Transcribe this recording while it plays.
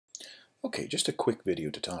Okay, just a quick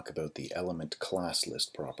video to talk about the element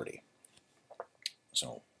classList property.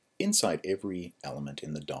 So inside every element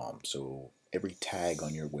in the DOM, so every tag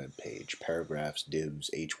on your web page, paragraphs,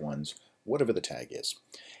 divs, h1s, whatever the tag is,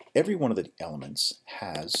 every one of the elements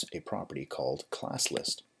has a property called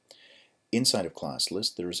classList. Inside of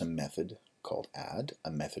classList there is a method called add,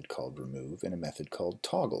 a method called remove, and a method called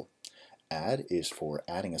toggle. Add is for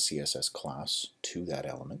adding a CSS class to that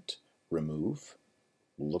element. Remove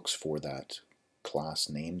looks for that class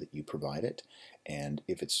name that you provide it, and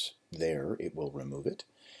if it's there it will remove it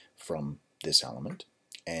from this element.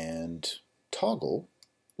 And toggle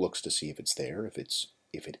looks to see if it's there. If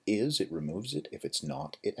it is, it removes it. If it's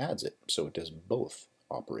not, it adds it. So it does both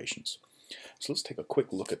operations. So let's take a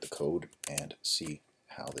quick look at the code and see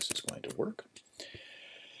how this is going to work.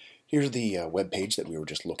 Here's the web page that we were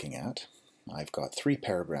just looking at. I've got 3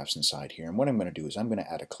 paragraphs inside here, and what I'm going to do is I'm going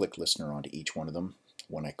to add a click listener onto each one of them.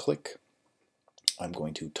 When I click, I'm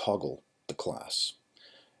going to toggle the class.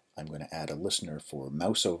 I'm going to add a listener for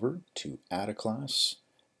mouse over to add a class,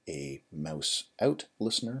 a mouse out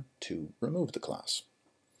listener to remove the class.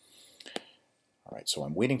 Alright, so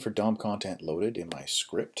I'm waiting for DOM content loaded in my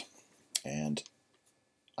script, and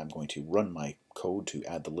I'm going to run my code to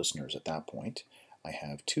add the listeners at that point. I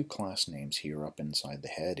have 2 class names here up inside the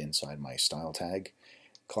head, inside my style tag.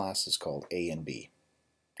 Class is called A and B,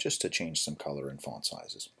 just to change some color and font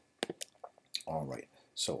sizes. Alright,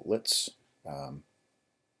 so let's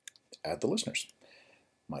add the listeners.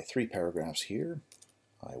 My 3 paragraphs here,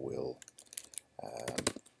 I will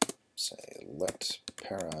say let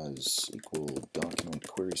paras equal document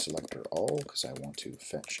query selector all, because I want to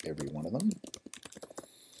fetch every one of them.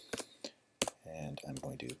 And I'm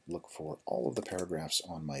going to look for all of the paragraphs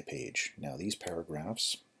on my page. Now these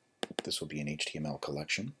paragraphs, this will be an HTML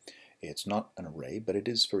collection. It's not an array, but it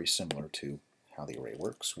is very similar to how the array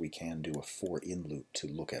works. We can do a for in loop to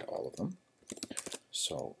look at all of them.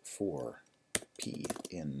 So for p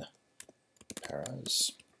in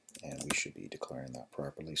paras, and we should be declaring that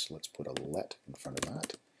properly, so let's put a let in front of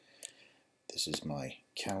that. This is my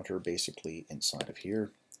counter basically inside of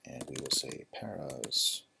here, and we will say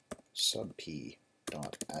paras sub p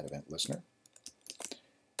dot add event listener,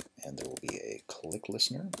 and there will be a click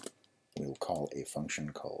listener. We will call a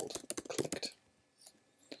function called clicked,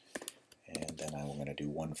 and then I'm going to do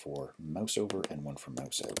one for mouse over and one for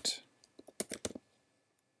mouse out.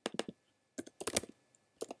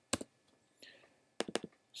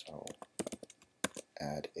 So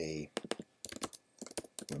add a,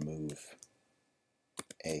 remove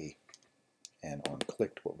a, and on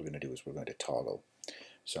clicked what we're going to do is we're going to toggle.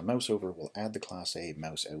 So mouse over will add the class A,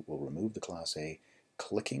 mouse out will remove the class A,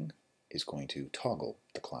 clicking is going to toggle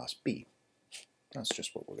the class B. That's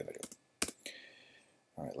just what we're going to do.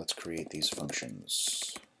 Alright, let's create these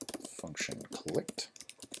functions. Function clicked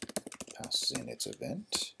passes in its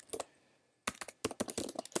event.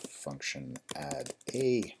 Function add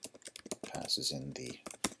A passes in the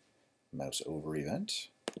mouse over event.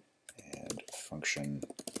 And function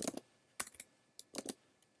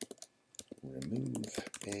remove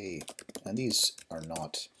A, and these are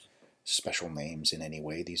not special names in any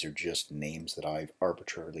way. These are just names that I've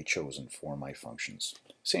arbitrarily chosen for my functions.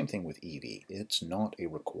 Same thing with EV. It's not a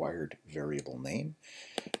required variable name.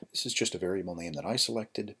 This is just a variable name that I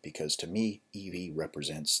selected because to me EV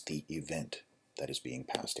represents the event that is being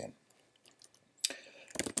passed in.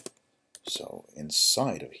 So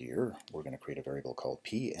inside of here we're going to create a variable called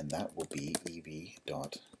P, and that will be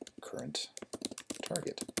ev.current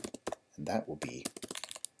target, and that will be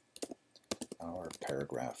our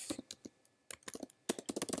paragraph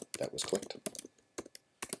that was clicked.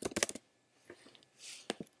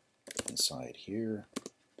 Inside here,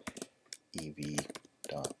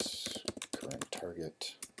 ev.current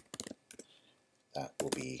target, that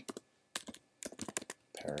will be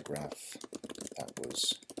paragraph that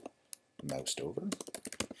was moused over.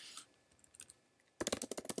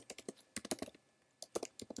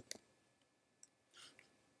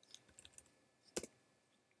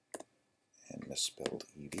 And misspelled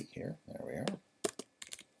EV here. There we are.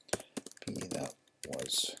 P that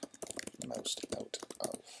was moused out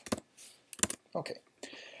of. Okay.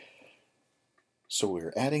 So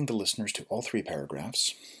we're adding the listeners to all 3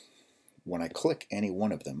 paragraphs. When I click any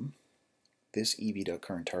one of them, this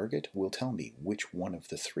ev.current target will tell me which one of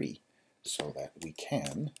the 3, so that we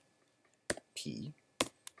can p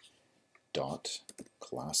dot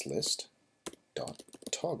classList dot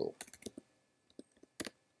toggle,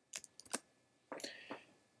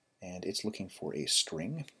 and it's looking for a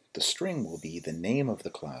string. The string will be the name of the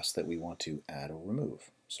class that we want to add or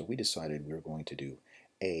remove. So we decided we were going to do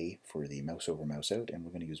A for the mouse over, mouse out, and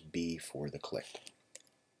we're going to use B for the click.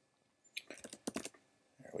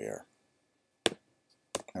 There we are.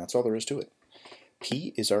 That's all there is to it.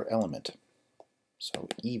 P is our element. So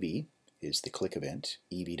EV is the click event.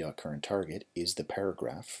 EV.currentTarget is the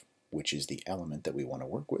paragraph, which is the element that we want to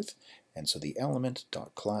work with. And so the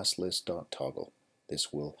element.classList.toggle.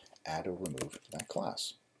 This will add or remove that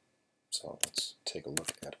class. So let's take a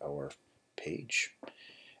look at our page.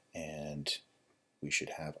 And we should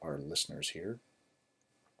have our listeners here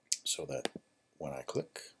so that when I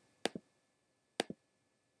click,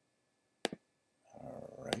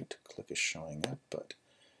 alright, click is showing up, but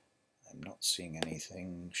I'm not seeing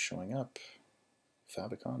anything showing up.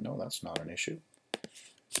 Favicon, no, that's not an issue.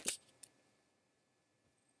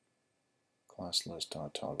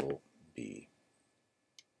 ClassList.toggle B.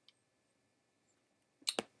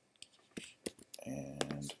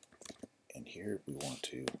 And in here we want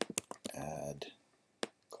to add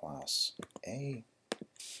class A,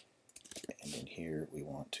 and in here we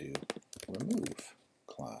want to remove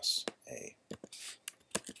class A.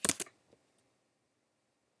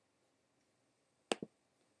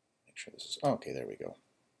 Make sure this is, okay, there we go.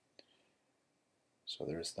 So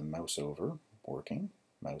there's the mouse over working,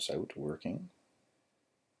 mouse out working.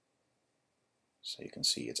 So you can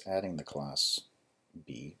see it's adding the class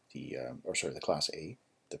B, the class A,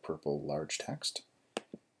 the purple large text,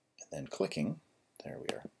 and then clicking, there we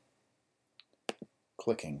are.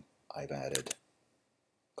 Clicking, I've added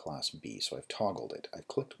class B, so I've toggled it. I've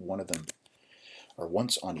clicked one of them, or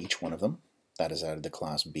once on each one of them. That has added the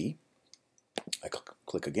class B. I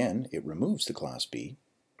click again, it removes the class B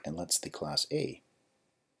and lets the class A.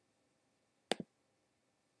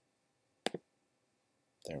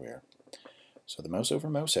 There we are. So the mouse over,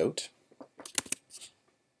 mouse out,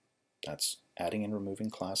 that's adding and removing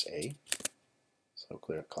class A. So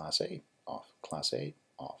clear class A, off, class A,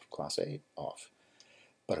 off, class A, off.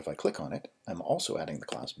 But if I click on it, I'm also adding the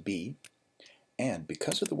class B, and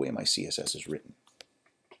because of the way my CSS is written,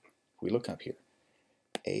 if we look up here,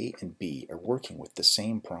 A and B are working with the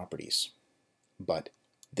same properties, but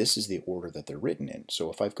this is the order that they're written in. So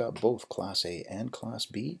if I've got both class A and class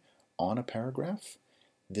B on a paragraph,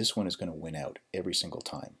 this one is going to win out every single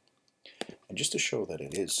time. And just to show that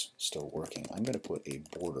it is still working, I'm going to put a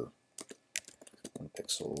border, 1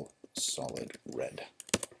 pixel solid red,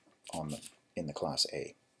 in the class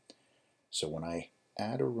A. So when I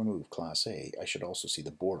add or remove class A, I should also see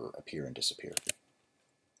the border appear and disappear.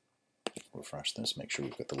 Refresh this, make sure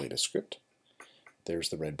we've got the latest script. There's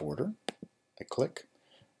the red border. I click.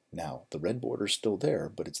 Now the red border is still there,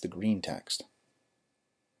 but it's the green text.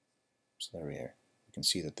 So there we are. You can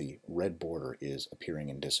see that the red border is appearing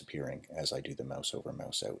and disappearing as I do the mouse over,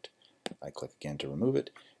 mouse out. I click again to remove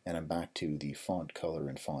it, and I'm back to the font color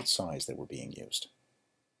and font size that were being used.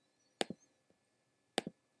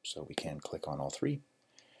 So we can click on all three.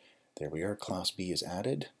 There we are, class B is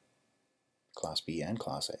added. Class B and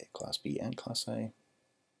class A, class B and class A.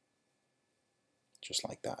 Just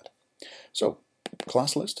like that. So,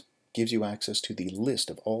 ClassList gives you access to the list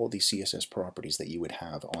of all the CSS properties that you would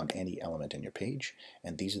have on any element in your page,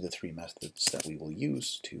 and these are the three methods that we will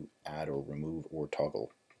use to add or remove or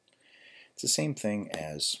toggle. It's the same thing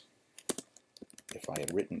as if I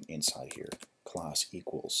had written inside here, class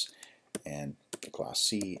equals, and a class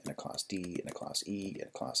C, and a class D, and a class E, and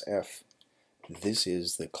a class F. This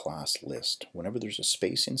is the class list. Whenever there's a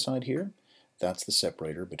space inside here, that's the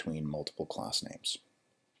separator between multiple class names.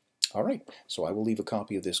 Alright, so I will leave a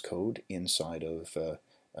copy of this code inside of,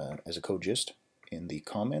 as a code gist in the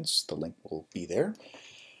comments. The link will be there.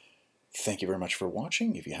 Thank you very much for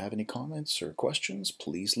watching. If you have any comments or questions,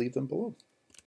 please leave them below.